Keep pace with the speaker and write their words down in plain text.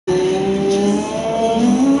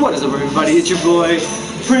What is up, everybody? It's your boy,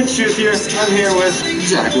 Prince Truth here. I'm here with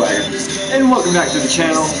Jack Wagon. And welcome back to the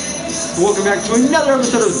channel. Welcome back to another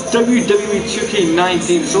episode of WWE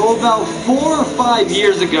 2K19. So about 4 or 5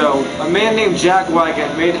 years ago, a man named Jack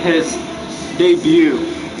Wagon made his debut.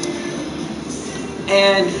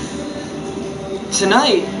 And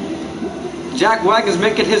tonight, Jack Wagon's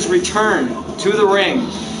making his return to the ring.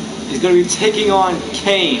 He's going to be taking on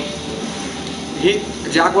Kane.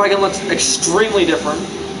 Jack Wagon looks extremely different,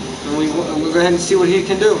 and we'll go ahead and see what he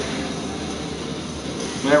can do.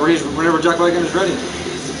 Whenever Jack Wagon is ready.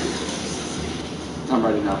 I'm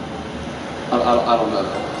ready now. I don't know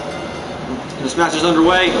that. And this match is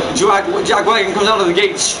underway. Jack Wagon comes out of the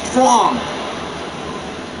gate strong.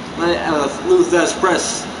 Luthes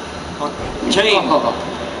press. Kane.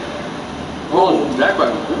 Oh, Jack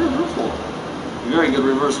Wagon, good reversal. Very good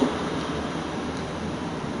reversal.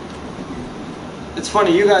 It's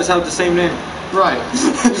funny, you guys have the same name. Right.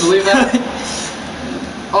 Can you believe that?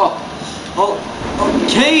 Oh,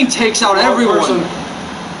 Kane takes out everyone. Person.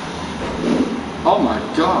 Oh my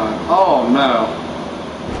god. Oh no.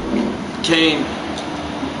 Kane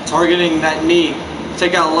targeting that knee.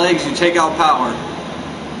 Take out legs, you take out power.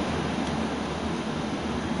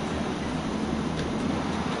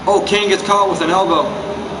 Oh, Kane gets caught with an elbow.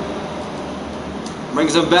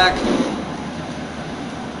 Brings him back.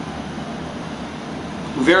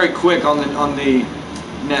 Very quick on the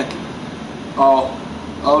neck. Oh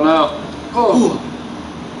no. Oh.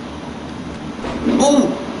 Oh.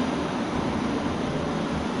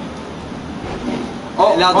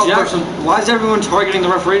 Oh. Now Jackson, why is everyone targeting the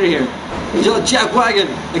referee here? Jack Wagon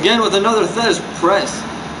again with another Thez press.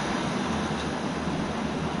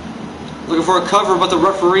 Looking for a cover, but the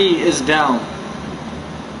referee is down.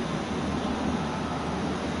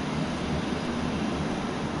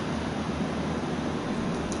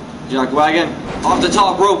 Jack Wagon off the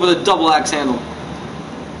top rope with a double axe handle.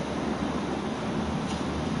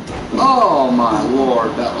 Oh my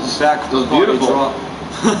lord, that was beautiful.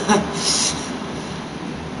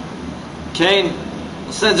 Kane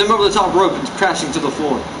sends him over the top rope and crashing to the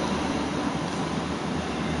floor.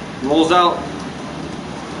 Rolls out.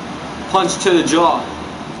 Punch to the jaw.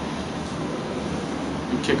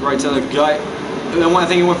 And kick right to the gut. And then I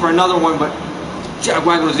think he went for another one, but Jack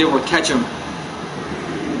Wagon was able to catch him.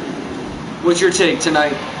 What's your take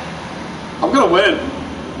tonight? I'm gonna win.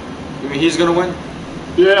 You mean he's gonna win?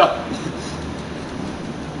 Yeah.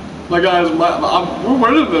 My guys, we're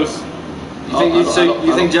winning this.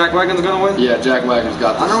 You think Jack Wagon's gonna win? Yeah, Jack Wagon's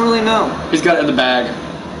got this. I don't really know. He's got it in the bag.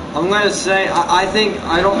 I'm gonna say I think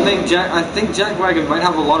Jack Wagon might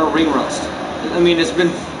have a lot of ring rust. I mean, it's been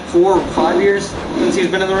 4 or 5 years since he's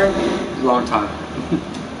been in the ring. Long time.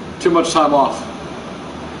 Too much time off.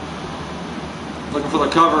 Looking for the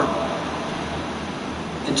cover.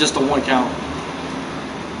 And just a 1 count.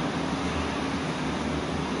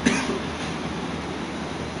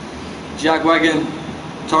 Jack Wagon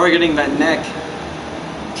targeting that neck.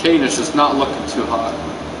 Kane is just not looking too hot.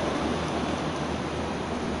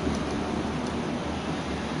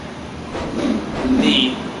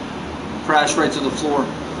 Knee. Crash right to the floor.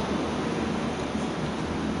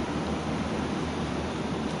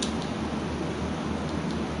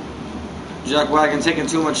 Jack Wagon taking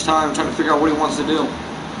too much time trying to figure out what he wants to do.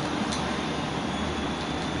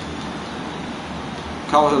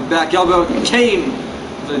 Caught with a back elbow. Kane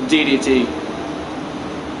with a DDT.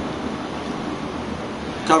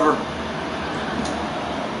 Cover.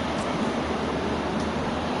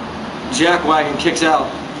 Jack Wagon kicks out.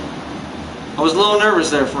 I was a little nervous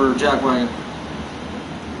there for Jack Wagon.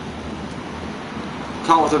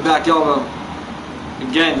 Caught with a back elbow.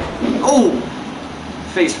 Again. Oh!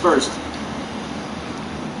 Face first.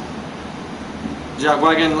 Jack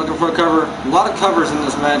Wagon looking for a cover. A lot of covers in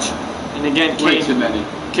this match. And again, Kane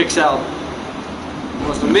kicks out.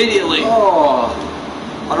 Almost immediately. Oh.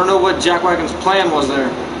 I don't know what Jack Wagon's plan was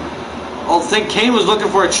there. I think Kane was looking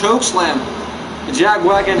for a choke slam. Jack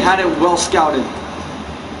Wagon had it well scouted.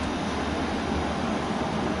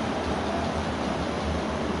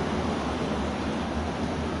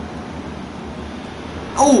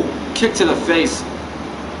 Oh! Kick to the face.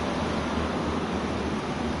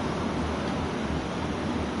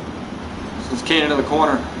 Sends Kane into the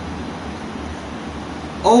corner.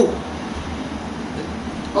 Oh!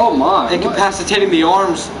 Oh my. Incapacitating the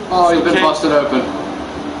arms. Oh, he's been busted open.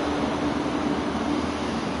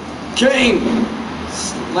 Kane!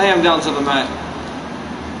 Slam down to the mat.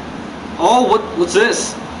 Oh, what's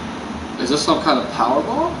this? Is this some kind of power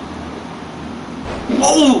bomb?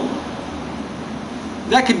 Oh!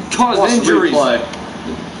 That could cause injuries.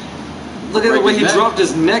 Look at the way he dropped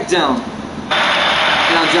his neck down.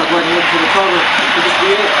 Now Jack Wagon looking for the cover. Could this be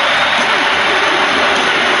it?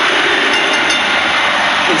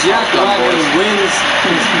 And Jack Wagon wins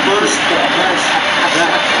his first match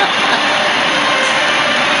back.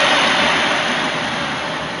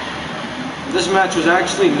 This match was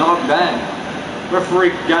actually not bad. Referee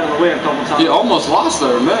got in the way a couple times. He almost lost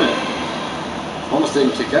there a minute. Almost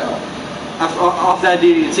didn't kick out. Off that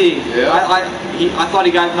DDT. Yeah. I thought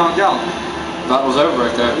he got knocked out. That was over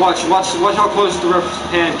right there. Watch how close the ref's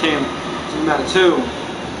hand came to the mat too.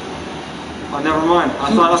 Oh, never mind.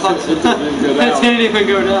 I thought it didn't go down. It didn't even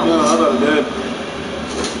go down. No, I thought it did.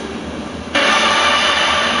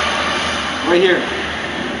 Right here.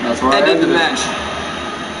 That's where I ended ended the it. match.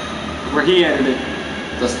 Where he ended it.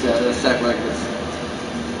 That's Jack Wagon's.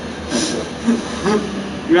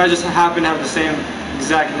 You guys just happen to have the same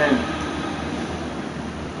exact name.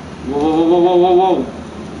 Whoa, whoa, whoa, whoa, whoa, whoa.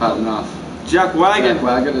 Had enough. Jack Wagon. Jack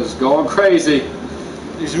Wagon is going crazy.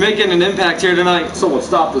 He's making an impact here tonight. Someone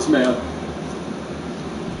stop this man.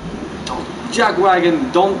 Jack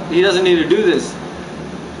Wagon, he doesn't need to do this.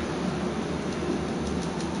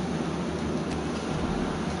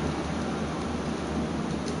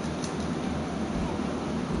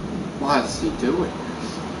 What is he doing?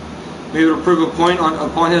 Maybe to prove a point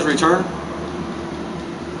upon his return.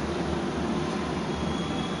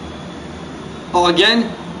 Oh,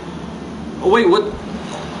 again? Oh wait, what?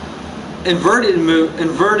 Inverted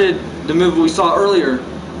the move we saw earlier.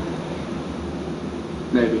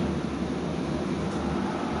 Maybe.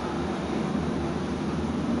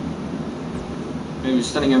 Maybe he's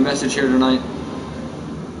sending a message here tonight.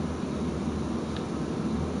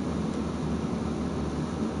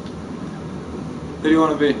 Who do you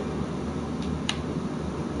want to be?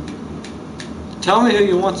 Tell me who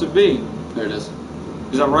you want to be. There it is.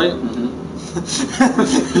 Is that right? Mm-hmm.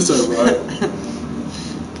 Is that right?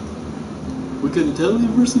 We couldn't tell you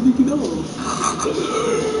versus Nikki Bella.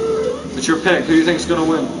 It's your pick. Who do you think's gonna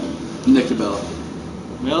win? Nikki Bella.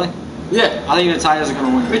 Really? Yeah. I think Natalia's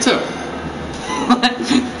gonna win. Me too.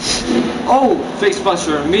 Oh, face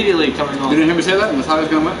buster immediately coming on. You didn't hear me say that? Natalia's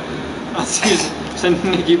gonna win? Send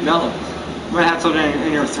Nikki Bella. Might have something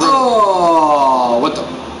in your throat. Oh, what the?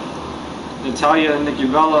 Natalya and Nikki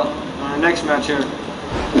Bella on our next match here.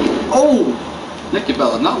 Oh! Nikki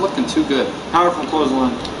Bella not looking too good. Powerful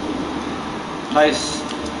clothesline. Nice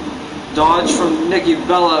dodge from Nikki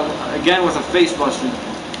Bella again with a face buster.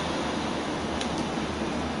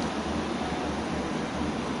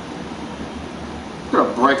 You're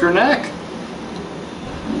gonna break her neck.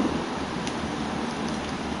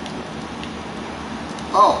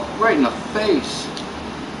 Oh, right in the face.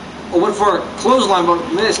 Oh, went for a clothesline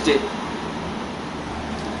but missed it.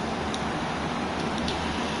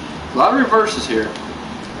 A lot of reverses here.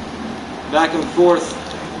 Back and forth.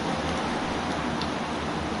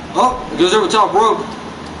 Oh, it goes over the top rope.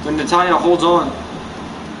 But Natalya holds on.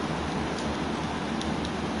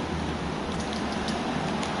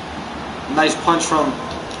 Nice punch from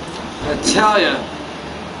Natalya.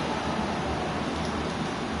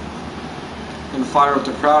 Gonna fire up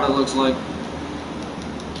the crowd, it looks like.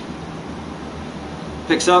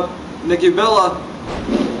 Picks up Nikki Bella.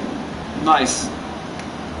 Nice.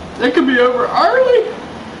 It could be over early.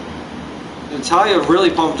 Natalya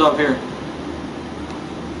really pumped up here.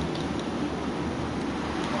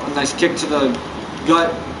 A nice kick to the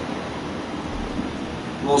gut.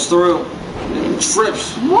 Rolls through. And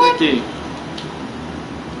trips Nikki.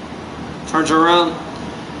 Turns her around.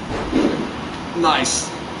 Nice.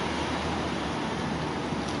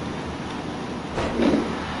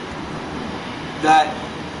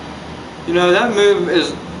 That move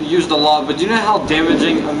is used a lot, but do you know how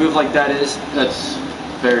damaging a move like that is? That's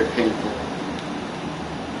very painful.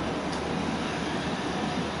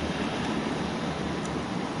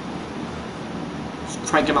 Just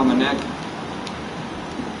cranking on the neck.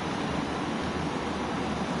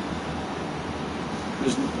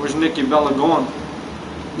 Where's Nikki Bella going?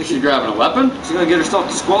 She's grabbing a weapon? She's gonna get herself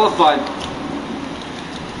disqualified.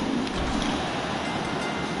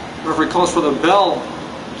 Referee calls for the bell.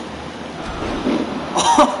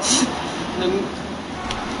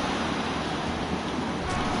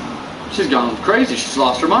 She's gone crazy. She's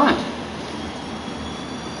lost her mind.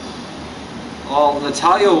 Well,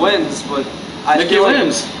 Natalya wins, but Nikki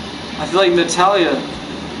wins. I feel like Natalya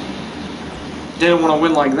didn't want to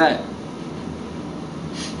win like that.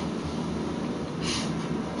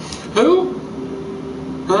 Who?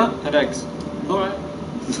 Huh? Headaches. Alright.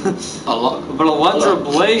 A lot. But Alundra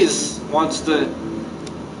Blaze wants to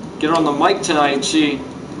get her on the mic tonight. She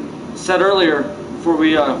said earlier, before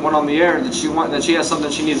we went on the air, that she has something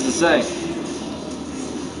she needs to say.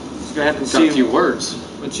 Let's go ahead and Got see a few words.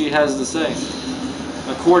 what she has to say.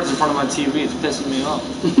 The cord's in front of my TV. It's pissing me off.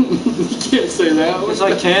 You can't say that. Yes,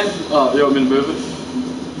 I can. Oh, you want me to move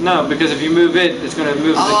it? No, because if you move it, it's going to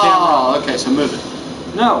move the camera. Oh, okay, so move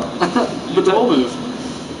it. No. But the whole move.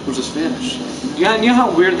 We'll just finish. Yeah, you know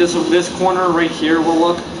how weird this corner right here will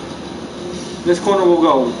look? This corner will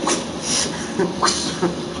go.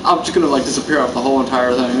 I'm just gonna like disappear off the whole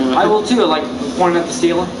entire thing. I will too, like pointing at the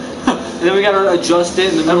ceiling. And then we gotta adjust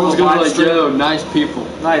it in the middle Everyone's of the gonna live be like, stream. yo, nice people.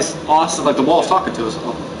 Nice, awesome. Like the wall's talking to us.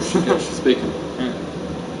 Oh, she's speaking.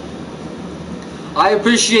 I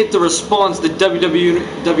appreciate the response. The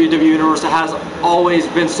WWE Universe has always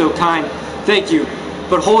been so kind. Thank you.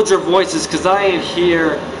 But hold your voices, because I ain't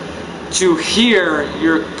here to hear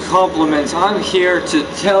your compliments. I'm here to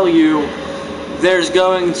tell you there's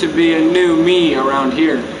going to be a new me around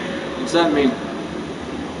here. What's that mean?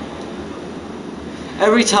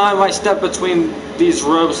 Every time I step between these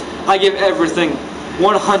ropes, I give everything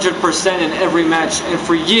 100% in every match. And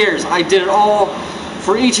for years, I did it all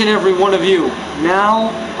for each and every one of you. Now,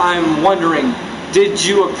 I'm wondering, did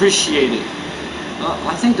you appreciate it?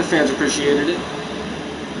 I think the fans appreciated it.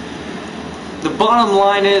 The bottom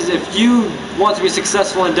line is, if you want to be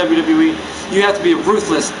successful in WWE, you have to be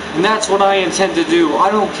ruthless, and that's what I intend to do.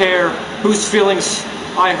 I don't care whose feelings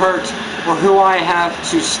I hurt or who I have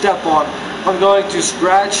to step on. I'm going to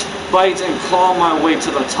scratch, bite, and claw my way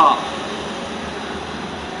to the top.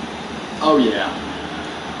 Oh yeah.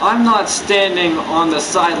 I'm not standing on the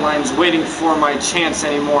sidelines waiting for my chance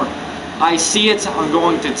anymore. I see it, I'm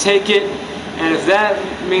going to take it, and if that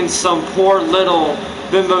means some poor little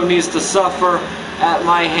bimbo needs to suffer at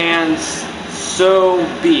my hands, so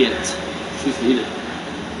be it. She's heated.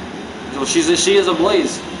 Well, she is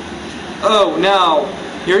ablaze. Oh, now,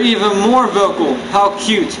 you're even more vocal. How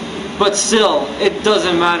cute. But still, it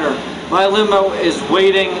doesn't matter. My limo is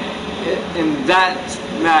waiting, and that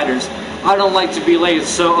matters. I don't like to be late,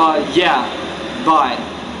 so, yeah, bye.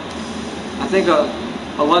 I think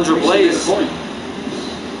Alundra Blaze.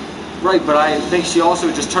 Right, but I think she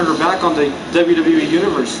also just turned her back on the WWE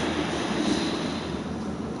Universe.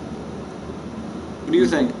 What do you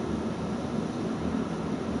think?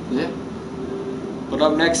 Yeah. But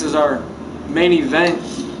up next is our main event.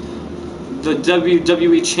 The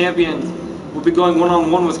WWE Champion will be going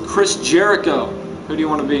one-on-one with Chris Jericho. Who do you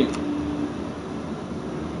want to be?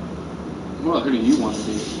 Well, who do you want to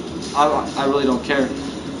be? I really don't care.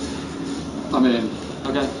 I mean,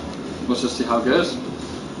 Okay. let's just see how it goes.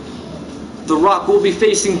 The Rock will be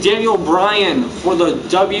facing Daniel Bryan for the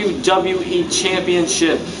WWE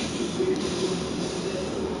Championship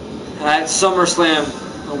at SummerSlam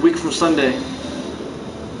a week from Sunday.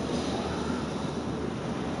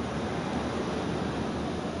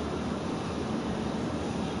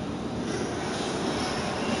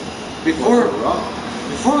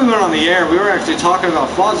 Before we went on the air, we were actually talking about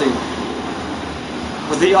Fozzy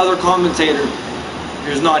with the other commentator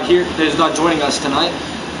who's not here, who's not joining us tonight.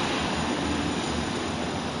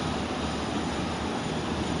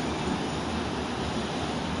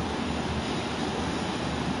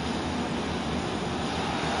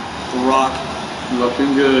 The Rock.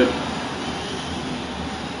 Looking good.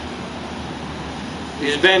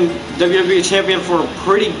 He's been WWE Champion for a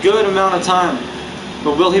pretty good amount of time.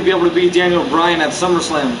 But will he be able to beat Daniel Bryan at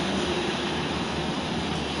SummerSlam?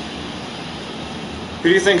 Who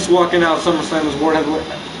do you think's walking out of SummerSlam as World Heavyweight?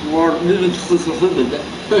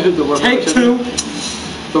 Take two.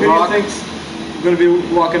 The Rock. Who do you think's going to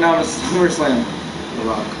be walking out of SummerSlam? The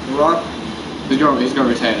Rock. The Rock? He's gonna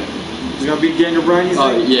retain it. He's going to beat Daniel Bryan, you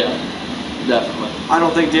think? Yeah, definitely. I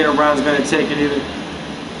don't think Daniel Bryan's going to take it either.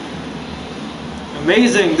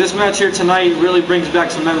 Amazing. This match here tonight really brings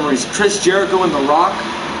back some memories. Chris Jericho and The Rock.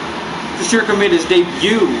 Chris Jericho made his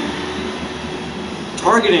debut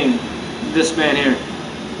targeting this man here.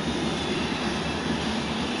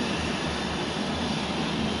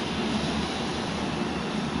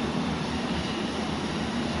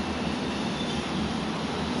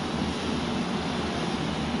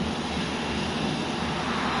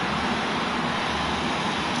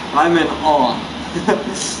 I'm in awe.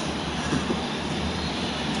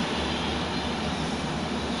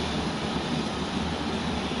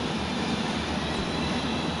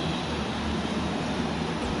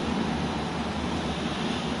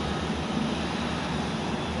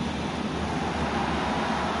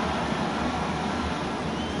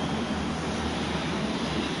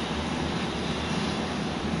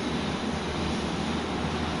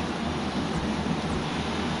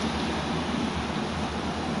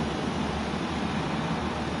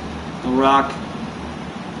 The Rock,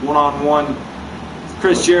 one-on-one,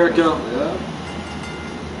 Chris Jericho. Yeah.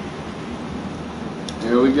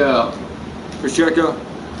 Here we go. Chris Jericho,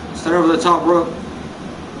 stand over the top rope.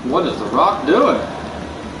 What is The Rock doing?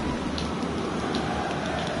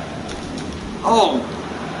 Oh!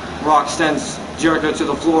 Rock sends Jericho to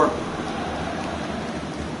the floor.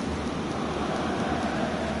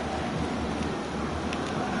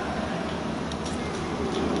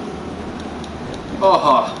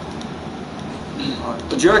 Oh,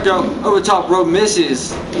 Jericho over the top rope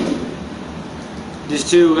misses. These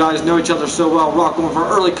two guys know each other so well. Rock going for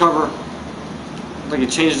an early cover. I think he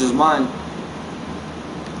changed his mind.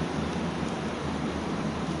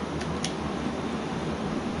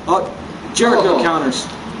 Oh, Jericho counters.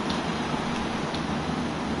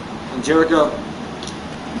 And Jericho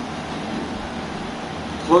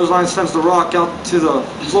clothesline sends the Rock out to the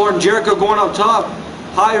floor, and Jericho going up top.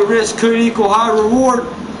 High risk could equal high reward.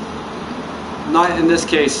 Not in this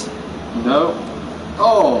case. no.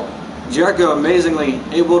 Oh, Jericho amazingly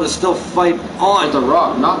able to still fight on. The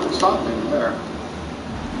Rock not stopping there.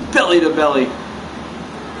 Belly to belly.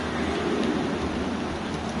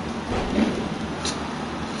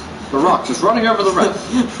 The Rock just running over the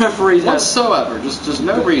ref. Referees Whatsoever. Just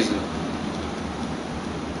no reason.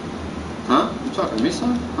 Huh? You talking to me,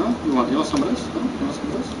 son? Huh? You want some of this? Huh? You want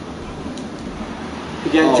some of this?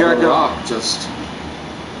 again. Oh, Jericho. The Rock just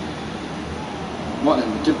wanting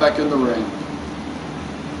him to get back in the ring.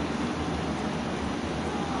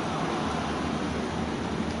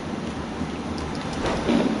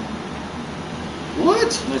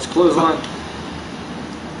 What? Nice clothesline.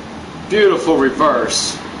 Beautiful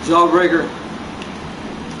reverse. Jawbreaker.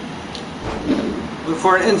 Look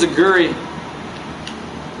for an enziguri.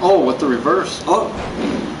 Oh, with the reverse. Oh.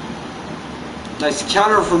 Nice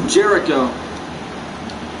counter from Jericho.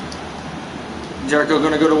 Jericho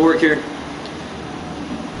gonna go to work here.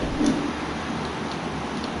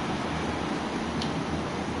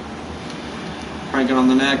 Cranking on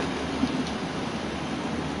the neck.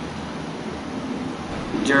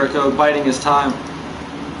 Jericho biding his time.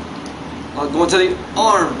 Going to the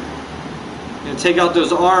arm. Gonna take out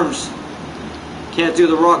those arms. Can't do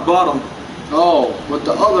the rock bottom. Oh, with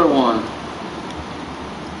the other one.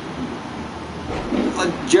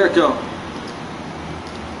 Jericho.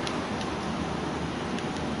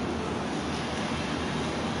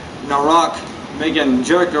 Now Rock making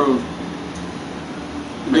Jericho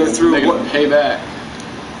go through making what him pay back.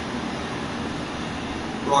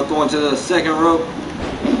 Rock going to the second rope.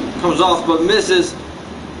 Comes off but misses.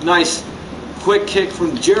 Nice quick kick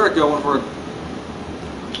from Jericho. Went for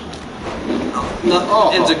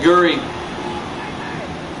enziguri.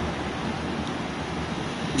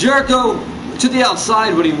 Jericho to the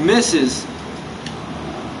outside, but he misses.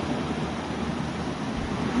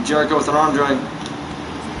 Jericho with an arm drag.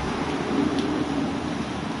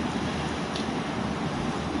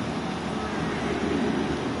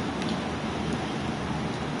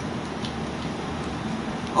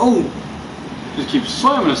 Oh! Just keeps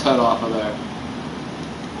slamming his head off of there.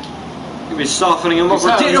 He'll be softening him up He's for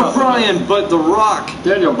having Daniel enough. Bryan, but The Rock.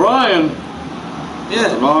 Daniel Bryan. Yeah.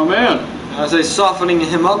 The wrong man. I say softening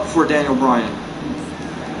him up for Daniel Bryan.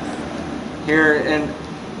 Here in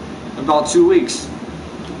about 2 weeks.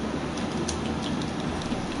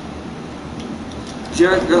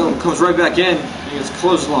 Jericho comes right back in. He gets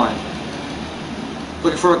clothesline.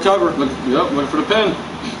 Looking for a cover. Looking for the pin.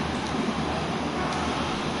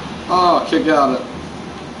 Oh, kick out it.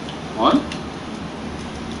 One.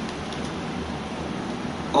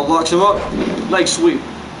 Oh, locks him up. Leg sweep.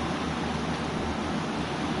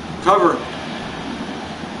 Cover. I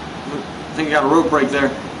think he got a rope break there.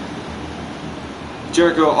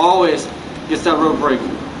 Jericho always gets that rope break.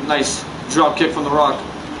 Nice drop kick from The Rock.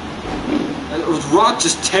 It was Rock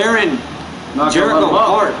just tearing Jericho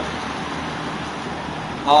apart.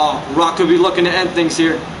 Oh, Rock could be looking to end things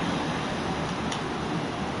here.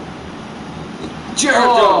 Jericho.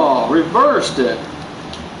 Oh, reversed it.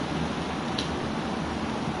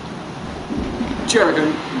 Jericho,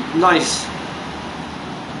 nice.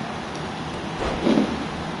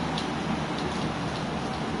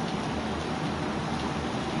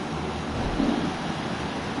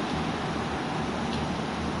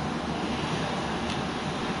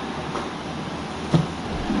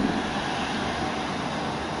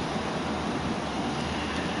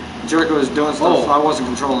 Jericho was doing stuff I wasn't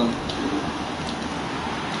controlling.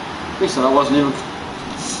 He said I wasn't even.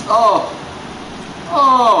 Oh.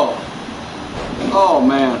 Oh. Oh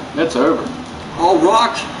man, it's over. Oh,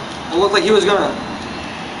 Rock. It looked like he was gonna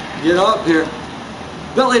get up here.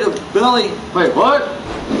 Belly to belly. Wait, what?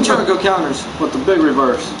 Jericho counters. With the big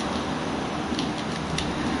reverse.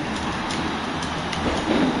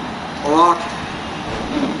 Rock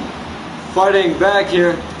fighting back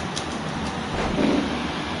here.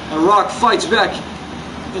 And Rock fights back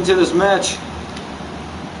into this match.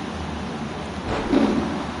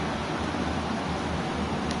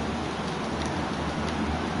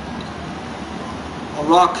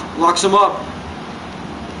 Rock locks him up.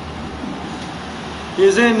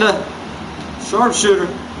 He's in the sharpshooter.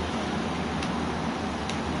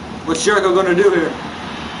 What's Jericho going to do here?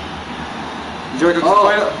 Jericho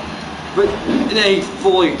but then he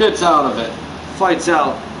fully gets out of it. Fights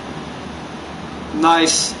out.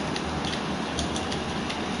 Nice.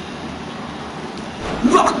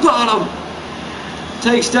 Rock bottom.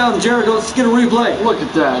 Takes down Jericho. Let's get a replay. Look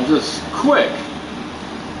at that. Just quick.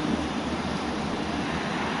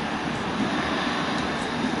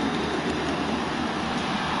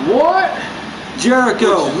 What?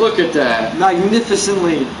 Jericho. Look at that.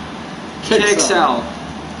 Magnificently kicks out.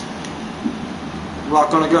 Rock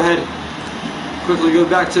gonna go ahead. Quickly go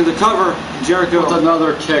back to the cover. Jericho. With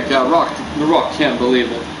another kick out. The Rock can't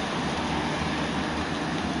believe it.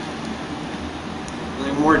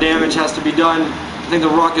 More damage has to be done. I think the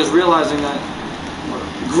Rock is realizing that.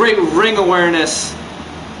 Great ring awareness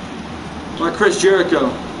by Chris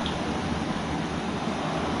Jericho.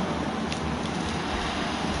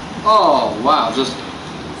 Oh, wow, just...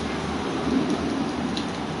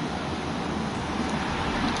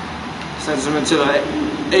 Sends him into the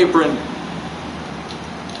apron.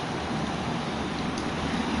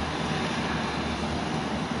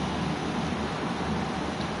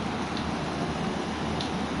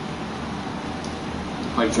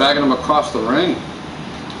 Like dragging him across the ring.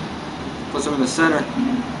 Puts him in the center.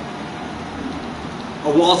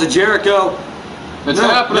 A wall to Jericho. It's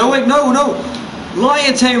happening. No, wait, no.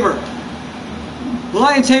 Lion Tamer.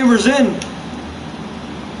 Lion Tamer's in.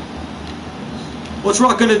 What's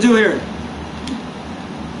Rock gonna do here?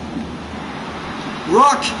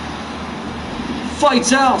 Rock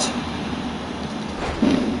fights out.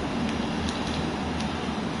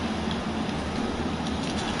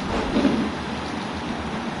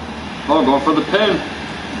 Oh, going for the pin.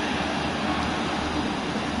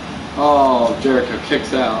 Oh, Jericho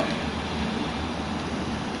kicks out.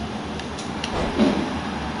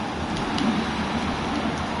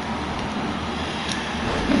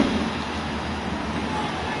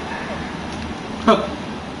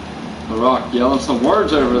 The Rock yelling some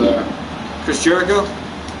words over there. Chris Jericho.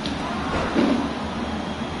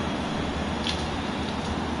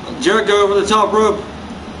 Jericho over the top rope.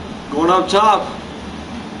 Going up top.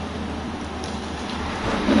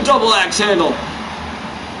 Double axe handle.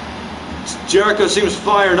 Jericho seems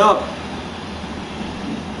fired up.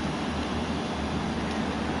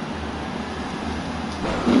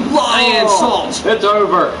 Lion salt. It's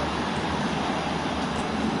over.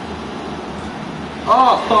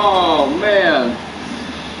 Oh, man.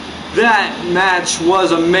 That match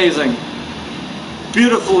was amazing.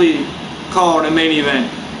 Beautifully called a main event.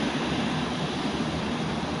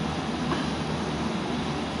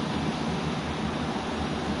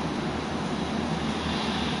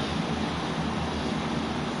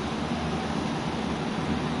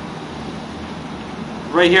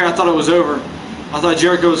 Right here, I thought it was over. I thought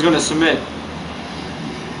Jericho was going to submit.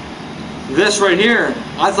 This right here,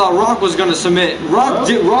 I thought Rock was going to submit. Rock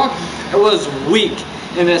was weak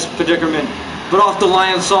in this predicament, but off the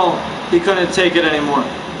Lion Salt, he couldn't take it anymore.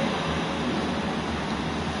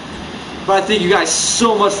 But I thank you guys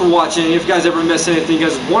so much for watching. If you guys ever miss anything, you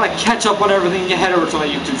guys want to catch up on everything, you head over to my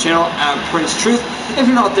YouTube channel at Prince Truth. If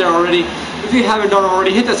you're not there already, if you haven't done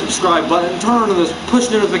already, hit that subscribe button, turn on those push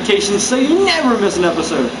notifications so you never miss an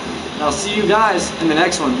episode. And I'll see you guys in the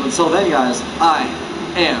next one. Until then, guys, I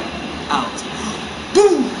am out.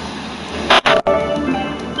 Boom!